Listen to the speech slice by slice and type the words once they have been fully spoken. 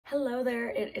Hello there,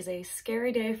 it is a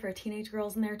scary day for teenage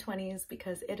girls in their 20s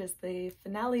because it is the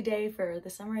finale day for The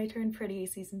Summer I Turned Pretty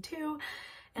season 2,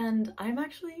 and I'm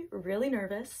actually really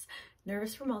nervous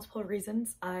for multiple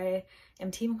reasons. I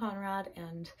am Team Conrad,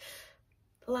 and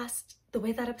the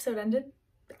way that episode ended,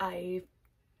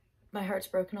 my heart's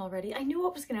broken already. I knew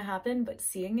what was gonna happen, but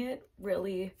seeing it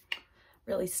really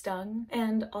stung.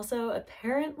 And also,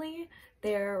 apparently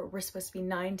there were supposed to be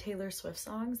 9 Taylor Swift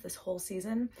songs this whole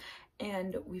season,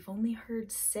 and we've only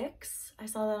heard 6. I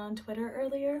saw that on Twitter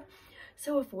earlier.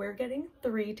 So if we're getting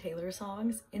 3 Taylor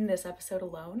songs in this episode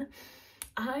alone,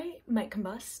 I might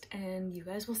combust and you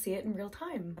guys will see it in real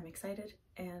time. I'm excited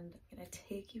and I'm gonna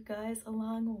take you guys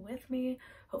along with me.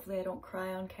 Hopefully I don't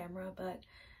cry on camera, but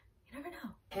you never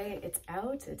know. Okay, it's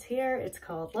out, it's here. It's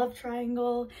called Love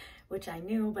Triangle, which I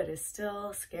knew, but is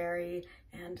still scary,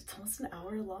 and it's almost an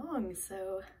hour long,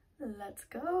 so let's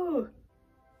go.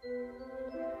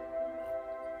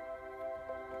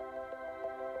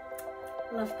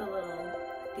 Love the little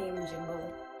theme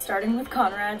jingle. Starting with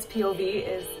Conrad's POV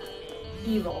is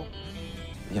evil.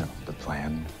 You know, the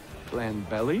plan. Plan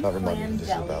belly? Not reminding this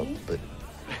is about, but...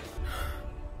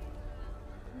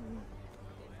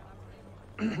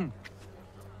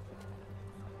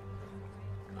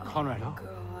 Conrad, oh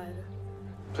God.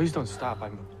 Please don't stop.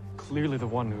 I'm clearly the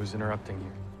one who's interrupting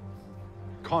you.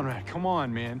 Conrad, come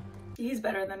on, man. He's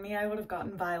better than me. I would have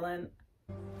gotten violent.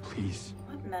 Please.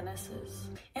 What menaces.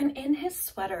 And in his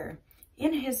sweater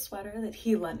that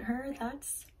he lent her,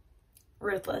 that's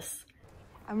ruthless.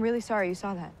 I'm really sorry you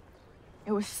saw that.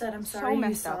 It was Said, I'm so sorry you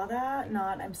messed saw up. that,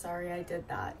 not I'm sorry I did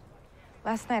that.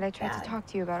 Last night I tried Bad. to talk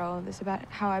to you about all of this, about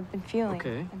how I've been feeling.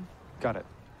 Okay, And got it.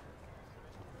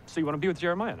 So you want to be with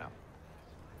Jeremiah now?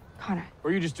 Connor. Or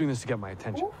are you just doing this to get my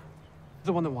attention? Ooh.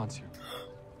 The one that wants you.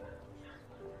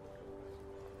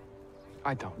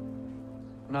 I don't.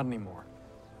 Not anymore.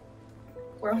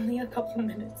 We're only a couple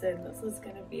minutes in. This is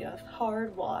gonna be a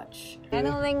hard watch.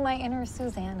 Channeling my inner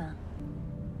Susanna.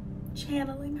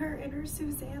 Channeling her inner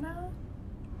Susanna?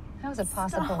 How is it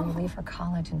possible Stop. we leave for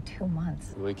college in 2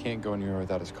 months? Well, he can't go anywhere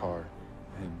without his car.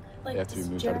 And Like, they have to be does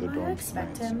moved out of their Jeremiah dorm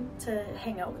expect tonight. him to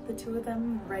hang out with the two of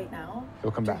them right now?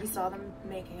 He'll come After back. He saw them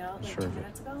making out like Sure 2 of it.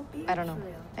 minutes ago? Be I don't know. for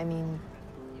real. I mean,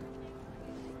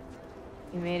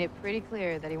 he made it pretty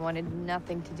clear that he wanted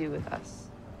nothing to do with us.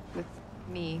 With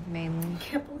me, mainly. I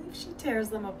can't believe she tears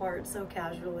them apart so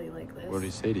casually like this. What did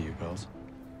he say to you, girls?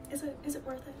 Is it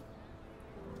worth it?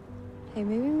 Hey,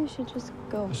 maybe we should just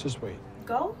go. Let's just wait.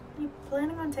 Go? You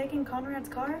planning on taking Conrad's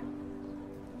car?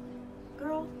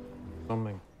 Girl? Oh,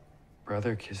 my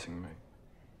brother kissing me.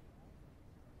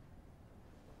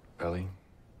 Belly.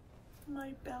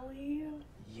 My belly.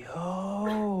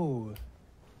 Yo,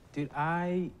 dude,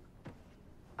 I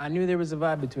knew there was a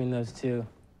vibe between those two.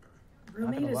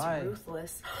 Roommate gonna is lie.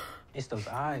 ruthless. It's those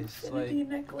eyes. Infinity Like,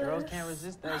 necklace. girls can't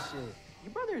resist that shit.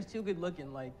 Your brother is too good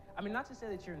looking. Like, I mean, not to say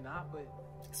that you're not, but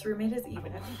This roommate is I evil.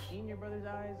 mean, have you seen your brother's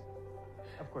eyes?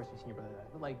 Of course, you've seen your brother's eyes,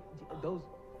 but like those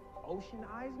ocean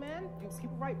eyes, man. Dude,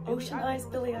 people write Billie Ocean Eilish Eyes, was a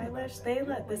Billie song about Eilish, that. they You're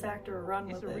let like- this actor run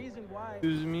It's with the it. reason why.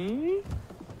 Excuse me?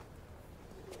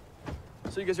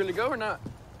 So you guys ready to go or not?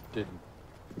 Didn't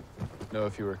know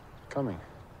if you were coming.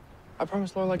 I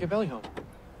promised Laura I'd get Belly home.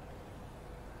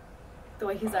 The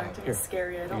way he's acting Here. is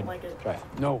scary. I don't like it. Try it.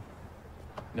 No.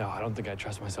 No, I don't think I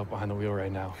trust myself behind the wheel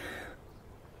right now.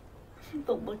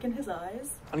 The look in his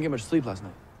eyes. I didn't get much sleep last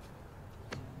night.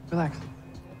 Relax.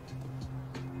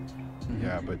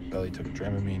 Yeah, but Belly took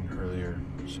Dramamine earlier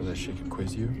so that she could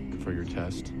quiz you for your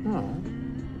test. Oh.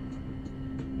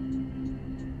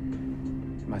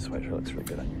 My sweatshirt looks really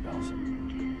good on you, Bells.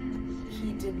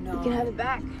 He did not. You can have it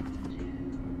back.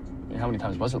 How many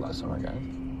times was it last summer, guys?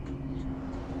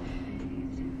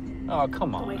 Oh,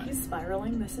 come The way on. he's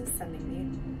spiraling, this is sending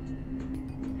me.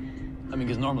 I mean,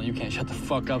 because normally you can't shut the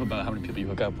fuck up about how many people you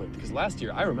hook up with. Because last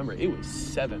year, I remember it was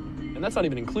 7. And that's not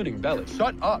even including Belly.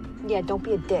 Shut up. Yeah, don't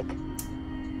be a dick.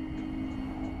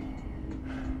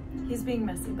 He's being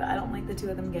messy, but I don't like the two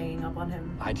of them ganging up on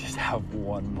him. I just have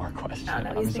one more question. No,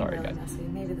 I'm he's sorry, being really guys. messy.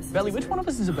 Maybe this is Belly, just which one weird.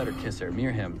 of us is a better kisser, me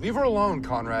or him? Leave her alone,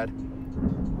 Conrad.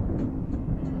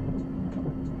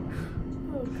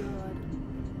 Oh God.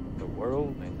 The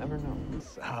world may never know.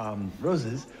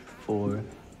 Roses for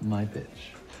my bitch.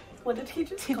 What did he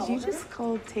just Did call you her? just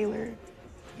call Taylor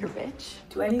your bitch?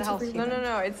 Do I need to No, no,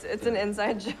 no. It's an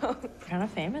inside joke. Kind of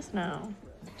famous now.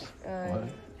 What?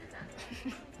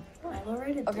 Milo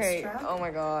write a diss Okay. track? Oh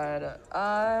my god.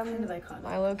 Kind of iconic.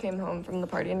 Milo came home from the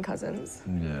party in Cousins,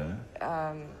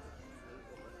 Yeah.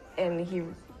 and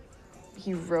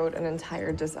he wrote an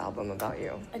entire diss album about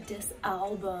you. A diss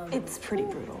album. It's pretty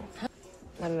brutal.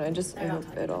 I don't know, I They're not hope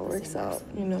talking it all about the works same out.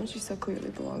 person. You know, she so clearly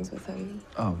belongs with him.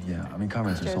 Oh, yeah. I mean,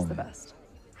 Conrad's her Jared's soulmate. the best.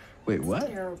 Wait, what?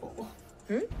 Terrible.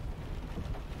 What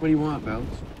do you want, Bells?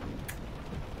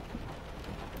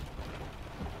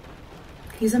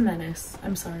 He's a menace.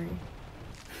 I'm sorry.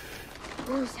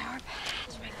 Ooh, Sour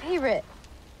Patch, my favorite.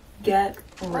 Get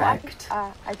wrecked.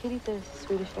 I could eat the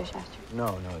Swedish fish after.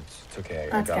 No, it's okay.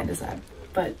 That's kind of sad,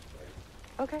 but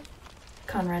Okay.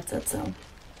 Conrad said so.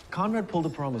 Conrad pulled the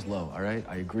promise low, all right?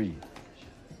 I agree.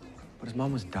 But his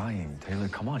mom was dying. Taylor,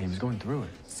 come on. He was going through it.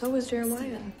 So was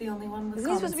Jeremiah. The only one with Isn't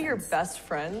he supposed to be your sense. best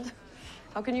friend?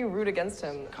 How can you root against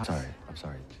him? I'm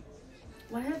sorry.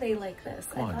 Why are they like this?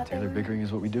 Come on, Taylor, bickering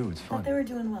is what we do. It's I fun. thought they were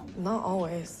doing well. Not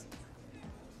always.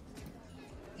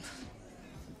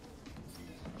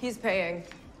 He's paying.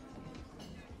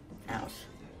 Ouch.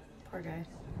 Poor guy.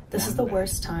 This is the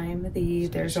worst time the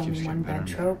there's only one bed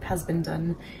trope has been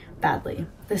done badly.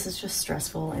 This is just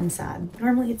stressful and sad.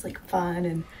 Normally it's like fun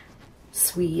and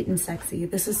sweet and sexy.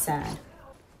 This is sad.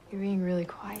 You're being really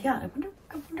quiet. Yeah,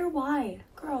 I wonder why.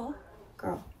 Girl.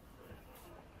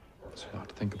 It's a lot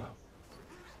to think about.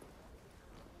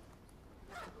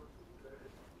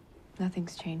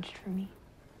 Nothing's changed for me.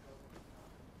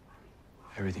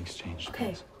 Everything's changed. Okay,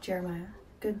 Bells. Jeremiah.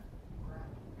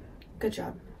 Good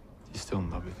job. He's still in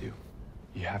love with you.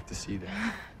 You have to see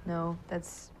that. No,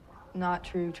 that's not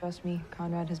true. Trust me.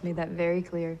 Conrad has made that very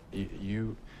clear.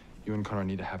 You and Conrad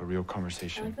need to have a real I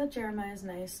conversation. like that Jeremiah's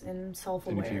nice and And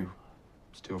self-aware. if you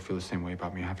still feel the same way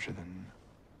about me after, then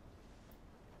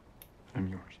I'm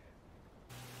yours.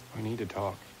 We need to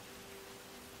talk.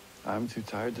 I'm too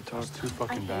tired to talk. It's too I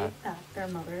fucking hate bad. that their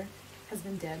mother has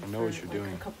been dead I know for what you're like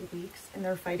doing. a couple weeks and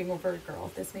they're fighting over a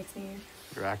girl. This makes me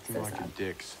You're acting So like sad. a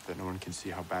dick so that no one can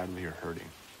see how badly you're hurting.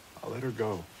 I'll let her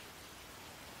go.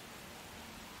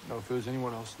 No, if it was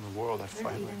anyone else in the world, I'd they're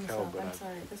fight eating like this hell, up. but I'm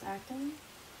sorry. This acting?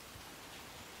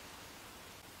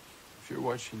 if you're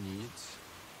what she needs,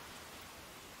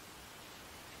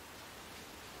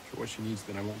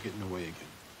 then I won't get in the way again.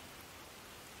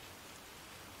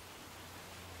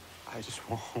 I just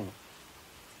won't.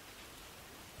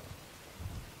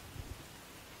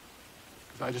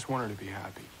 Because I just want her to be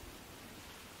happy.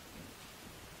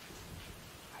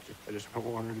 I just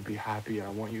want her to be happy, and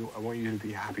I want you to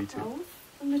be happy too. Growth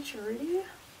and maturity?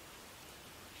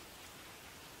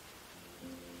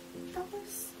 That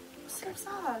was so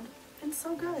sad and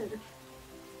so good.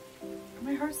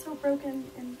 My heart's so broken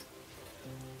and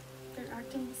their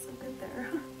acting was so good there.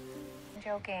 I'm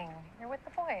joking. You're with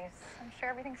the boys. I'm sure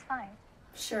everything's fine.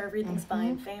 Sure, everything's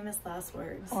fine. Famous last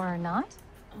words. Or not?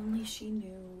 Only she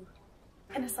knew.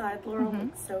 And aside, Laurel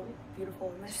looks so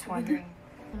beautiful in this. Just wondering.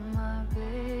 My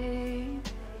babe,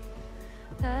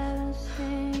 haven't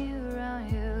seen you around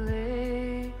here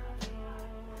lately.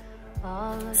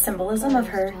 Symbolism of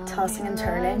her tossing and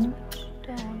turning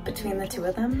between the two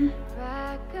of them.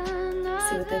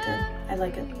 See what they did. I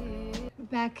like it.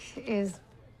 Beck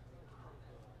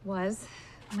was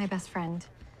my best friend.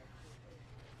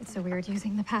 It's so weird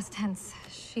using the past tense.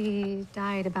 She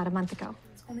died about a month ago.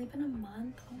 It's only been a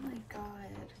month. Oh my god.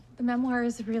 The memoir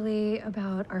is really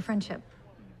about our friendship.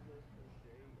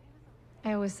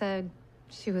 I always said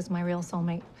she was my real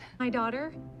soulmate. My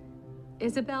daughter,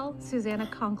 Isabel Susanna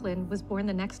Conklin, was born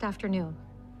the next afternoon.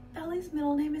 Ellie's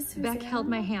middle name is Susanna. Beck held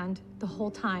my hand the whole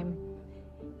time.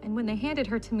 And when they handed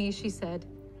her to me, she said,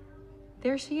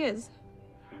 "There she is.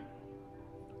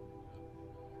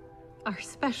 Our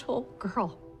special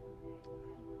girl."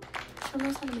 She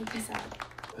knows how to make me sad.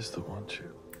 I still want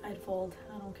you. I'd fold.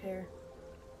 I don't care.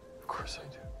 Of course I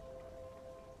do.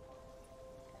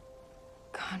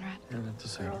 Conrad. You don't have to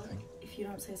say Girl, anything. if you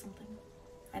don't say something,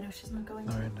 I know she's not going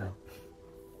All to. right, now.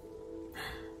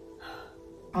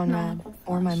 Conrad, No,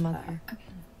 or my flashback. mother.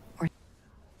 Or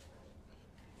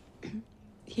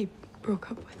he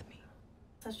broke up with me.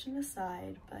 Such an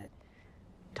aside, but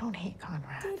Don't hate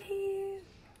Conrad. did he?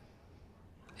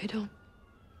 I don't.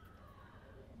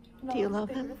 No, Do you love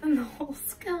him? bigger than the whole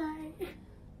sky.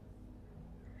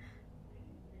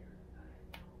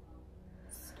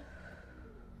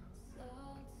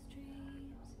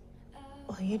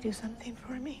 Will you do something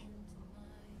for me?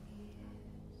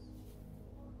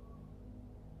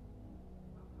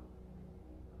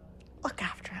 Look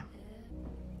after him.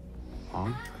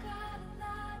 Mom?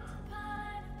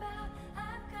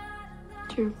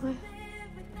 Jeremiah.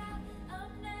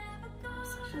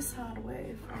 Such a sad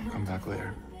way for I'll him. come back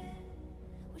later.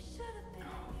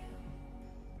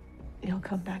 You'll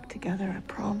come back together, I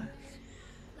promise.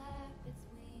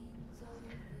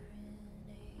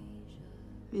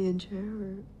 Me and Jer, or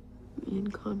me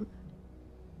and Conrad.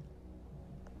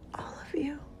 All of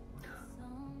you.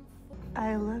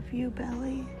 I love you,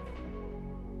 Belly.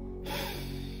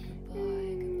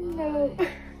 No.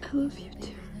 I love you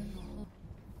too.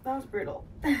 That was brutal.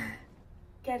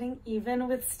 Getting even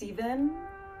with Steven.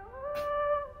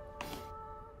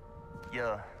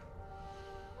 Yeah.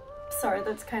 Sorry,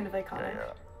 that's kind of iconic.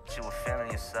 Yeah. You were feeling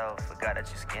yourself, forgot that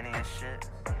you're skinny and shit.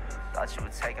 Thought you were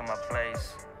taking my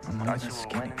place. Thought you were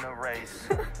winning the race.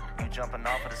 You jumping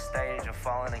off of the stage and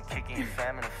falling and kicking your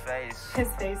fam in the face. His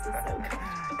face is so good.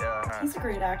 Yeah, he's a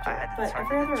great actor, but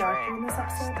every other actor in this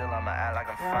episode, still I'ma act like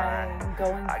I'm crying, fine.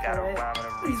 going I got a through rhyme it. and a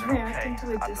He's reason, reacting okay.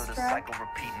 to a I diss do the track. cycle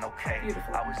repeating, okay.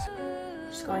 Beautiful. I was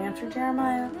Just going after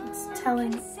Jeremiah. It's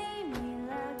telling.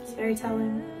 It's very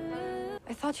telling.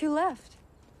 I thought you left.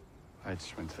 I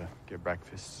just went to get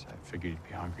breakfast. I figured you'd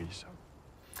be hungry, so.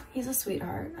 He's a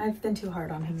sweetheart. I've been too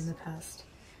hard on him in the past.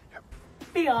 Yep.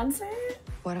 Beyonce?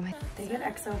 What am I? They get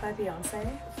EXO by Beyonce.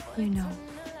 You know.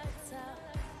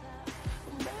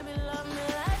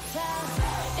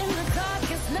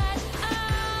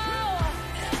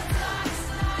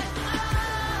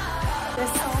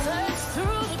 This song.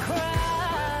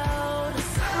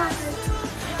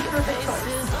 Perfect choice.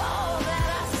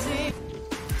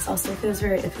 This also feels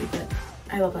very iffy, but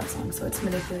I love that song, so it's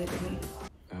manipulated me.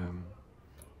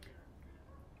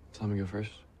 So let me go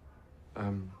first.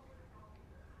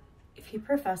 If he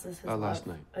professes his last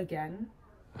love night. again,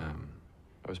 I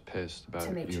was pissed about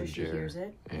to make you sure and she Jared, hears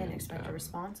it and expect a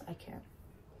response, I can't.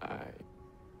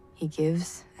 He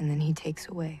gives and then he takes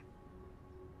away.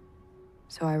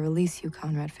 So I release you,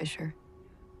 Conrad Fisher.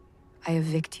 I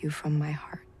evict you from my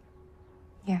heart.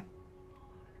 Yeah.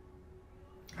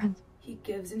 Friends. He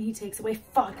gives and he takes away.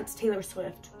 Fuck, it's Taylor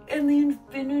Swift. And the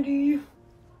infinity.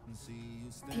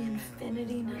 The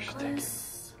infinity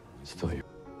necklace. Still here.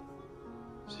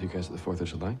 See you guys at the 4th of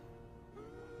July?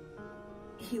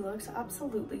 He looks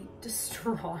absolutely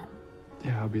distraught.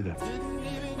 Yeah, I'll be there.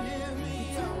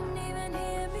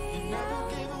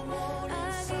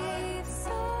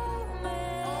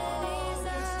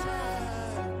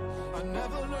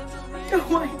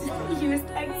 Why did he use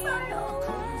exile?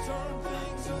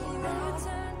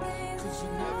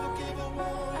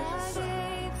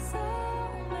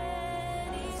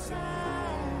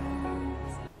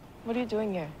 What are you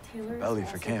doing here? Taylor's Belly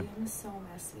for camp. So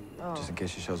messy. Oh, Just in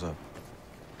case she shows up.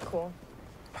 cool.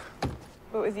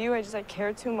 But with you, I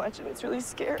care too much, and it's really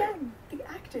scary. Again, the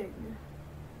acting.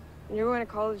 You're going to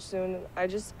college soon, and I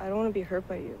don't want to be hurt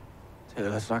by you. Taylor,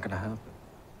 that's not gonna happen.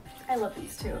 I love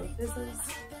these two. This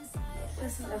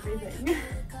is everything.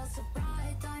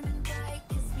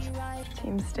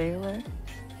 Team Staler.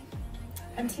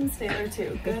 I'm Team Staler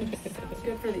too. Good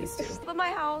for these two. At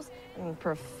my house and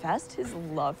professed his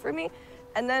love for me,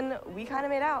 and then we kind of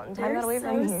made out and time got away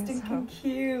from me. They're so stinking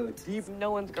cute. He's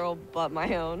no one's girl but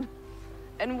my own.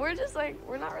 And we're just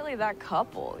we're not really that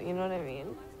couple, you know what I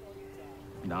mean?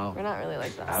 No. We're not really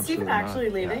like that. Absolutely Steven actually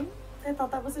not. leaving? I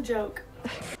thought that was a joke.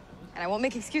 And I won't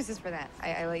make excuses for that.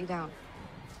 I let you down.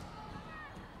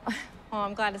 Well,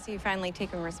 I'm glad to see you finally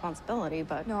taking responsibility,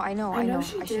 but... No, I know. I I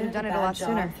she should have done it a lot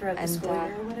sooner. Throughout the school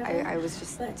year or whatever. I was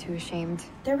just too ashamed.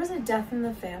 There was a death in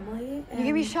the family, and you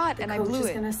gave me a shot, and I blew it. The coach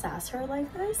is gonna sass her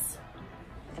like this.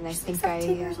 And I She's think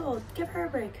 17 years old. Give her a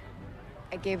break.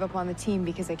 I gave up on the team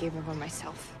because I gave up on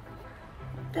myself.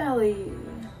 Belly.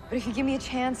 But if you give me a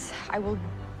chance, I will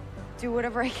do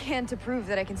whatever I can to prove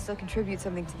that I can still contribute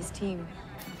something to this team.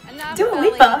 Enough, Dua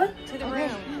Belly. Lipa. To the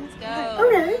room. Let's go.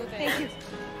 Okay. Thank you.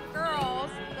 Girls,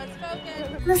 let's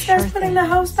focus. This guy's putting the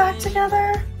house back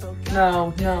together?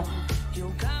 No.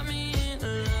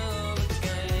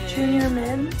 Junior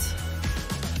Mint.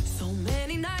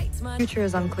 Future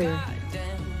is unclear,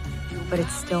 but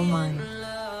it's still mine.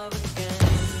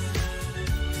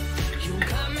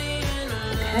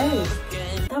 Okay.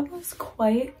 That was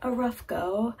quite a rough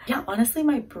go. Yeah, honestly,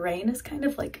 my brain is kind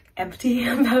of empty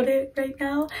about it right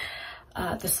now.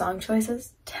 The song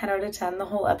choices, 10 out of 10 the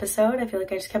whole episode. I feel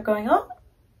like I just kept going, oh,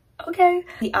 okay.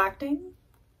 The acting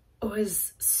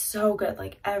was so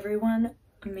good. Everyone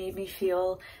made me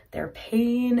feel their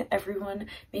pain. Everyone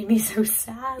made me so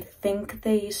sad. I think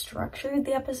they structured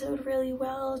the episode really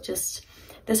well. Just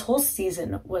this whole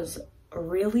season was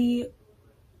really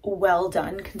well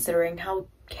done considering how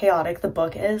chaotic the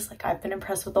book is. I've been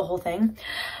impressed with the whole thing.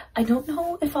 I don't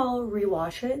know if I'll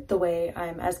rewatch it the way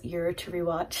I'm as eager to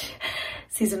rewatch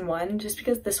season 1, just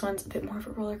because this one's a bit more of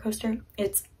a roller coaster.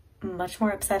 It's much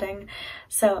more upsetting.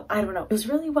 So I don't know. It was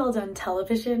really well done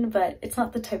television, but it's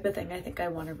not the type of thing I think I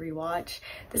want to rewatch.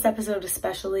 This episode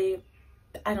especially,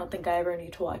 I don't think I ever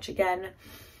need to watch again.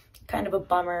 kind of a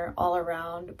bummer all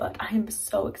around, but I'm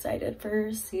so excited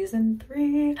for season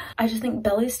 3. I just think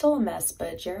Belly's still a mess,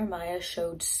 but Jeremiah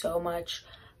showed so much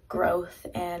growth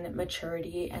and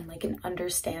maturity and like an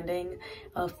understanding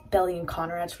of Belly and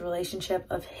Conrad's relationship,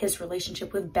 of his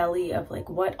relationship with Belly, of like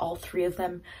what all 3 of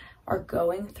them are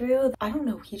going through. I don't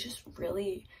know, he just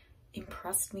really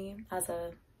impressed me as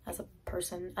a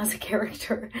person, as a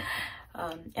character.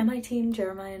 Am I team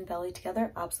Jeremiah and Belly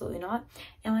together? Absolutely not.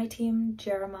 Am I team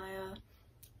Jeremiah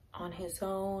on his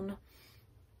own?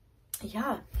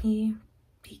 Yeah, he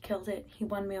killed it. He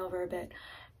won me over a bit.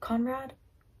 Conrad,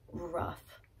 rough.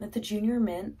 With the junior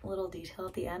mint little detail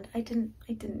at the end, I didn't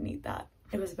need that.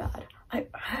 It was bad.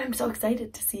 I'm so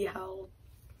excited to see how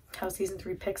season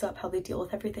 3 picks up, how they deal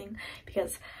with everything,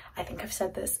 because I think I've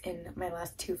said this in my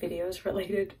last 2 videos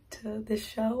related to this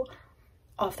show,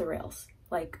 off the rails.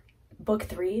 Like, book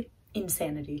 3,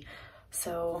 insanity.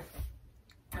 So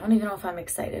I don't even know if I'm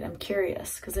excited. I'm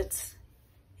curious because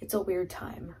it's a weird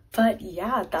time. But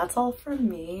yeah, that's all from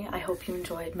me. I hope you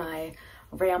enjoyed my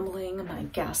rambling, my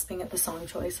gasping at the song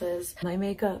choices. My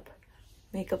makeup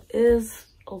is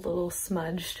a little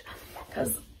smudged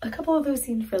because a couple of those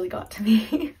scenes really got to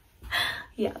me.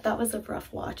 Yeah, that was a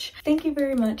rough watch. Thank you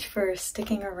very much for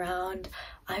sticking around.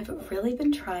 I've really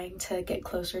been trying to get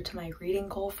closer to my reading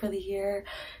goal for the year.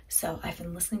 So I've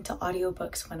been listening to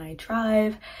audiobooks when I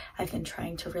drive. I've been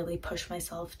trying to really push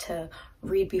myself to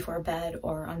read before bed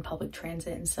or on public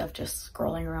transit instead of just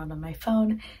scrolling around on my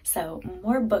phone. So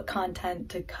more book content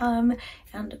to come.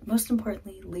 And most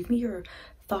importantly, leave me your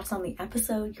thoughts on the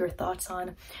episode, your thoughts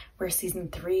on where season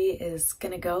 3 is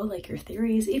gonna go, like your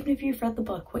theories, even if you've read the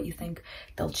book, what you think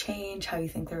they'll change, how you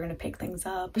think they're gonna pick things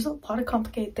up. There's a lot of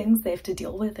complicated things they have to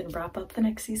deal with and wrap up the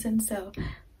next season, so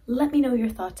let me know your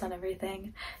thoughts on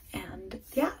everything. And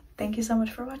yeah, thank you so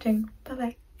much for watching. Bye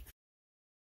bye.